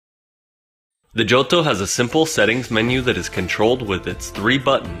The Giotto has a simple settings menu that is controlled with its 3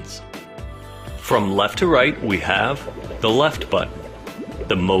 buttons. From left to right we have the left button,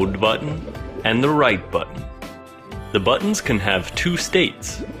 the mode button, and the right button. The buttons can have 2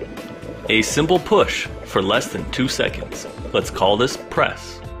 states. A simple push for less than 2 seconds. Let's call this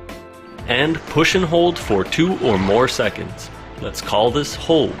press. And push and hold for 2 or more seconds. Let's call this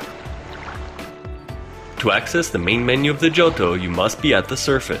hold. To access the main menu of the Giotto, you must be at the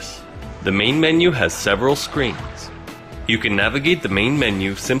surface. The main menu has several screens. You can navigate the main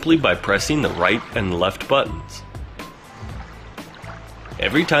menu simply by pressing the right and left buttons.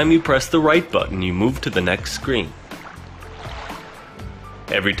 Every time you press the right button, you move to the next screen.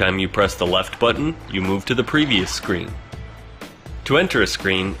 Every time you press the left button, you move to the previous screen. To enter a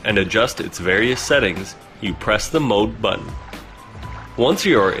screen and adjust its various settings, you press the mode button. Once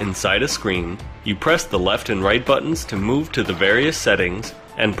you are inside a screen, you press the left and right buttons to move to the various settings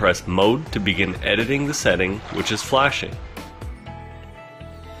and press mode to begin editing the setting which is flashing.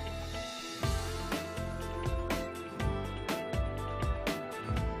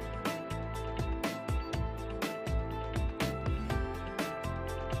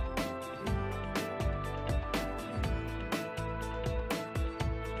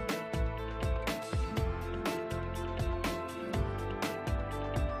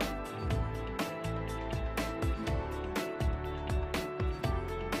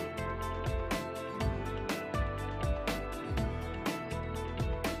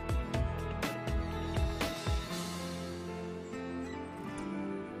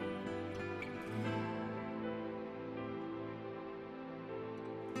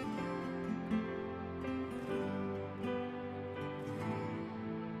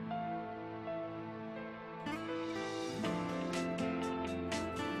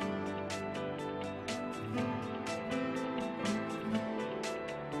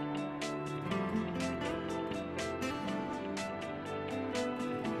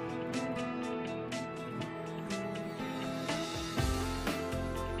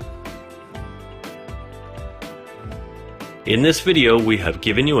 In this video, we have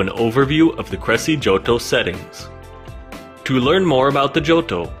given you an overview of the Cressi Giotto settings. To learn more about the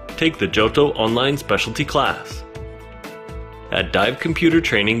Giotto, take the Giotto online specialty class at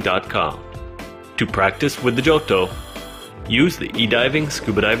divecomputertraining.com. To practice with the Giotto, use the eDiving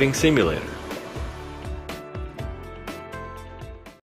Scuba Diving Simulator.